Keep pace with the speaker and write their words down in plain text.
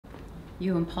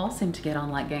You and Paul seem to get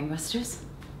on like gangbusters.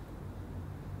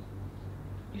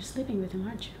 You're sleeping with him,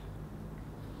 aren't you?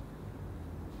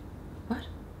 What?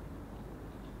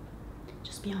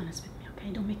 Just be honest with me,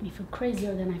 okay? Don't make me feel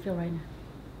crazier than I feel right now.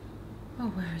 Oh,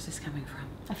 where is this coming from?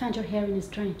 I found your hair in his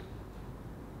drain.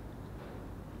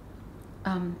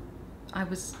 I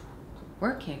was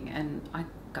working and I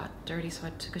got dirty, so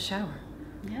I took a shower.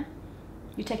 Yeah?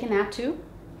 You take a nap too?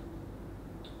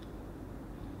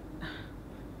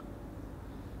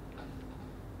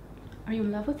 Are you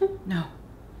in love with him? No.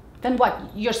 Then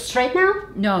what? You're straight now?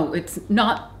 No, it's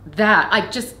not that.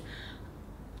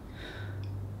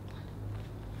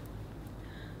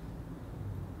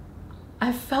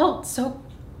 I felt so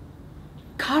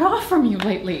cut off from you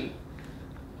lately.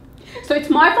 So it's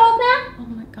my fault now? Oh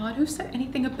my God, who said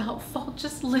anything about fault?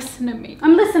 Just listen to me.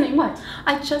 I'm listening. What?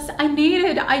 I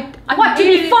needed What, to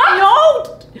be fucked? No!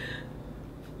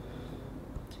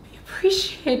 To be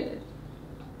appreciated.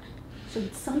 So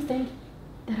it's something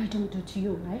that I don't do to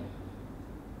you, right?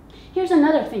 Here's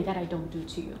another thing that I don't do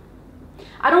to you.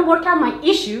 I don't work out my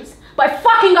issues by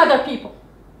fucking other people.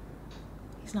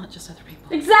 He's not just other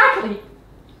people. Exactly.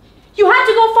 You had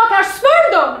to go fuck our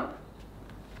sperm donor.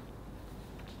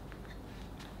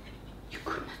 You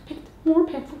couldn't have picked a more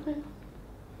painful way.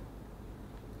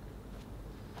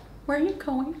 Where are you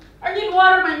going? I need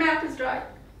water, my mouth is dry.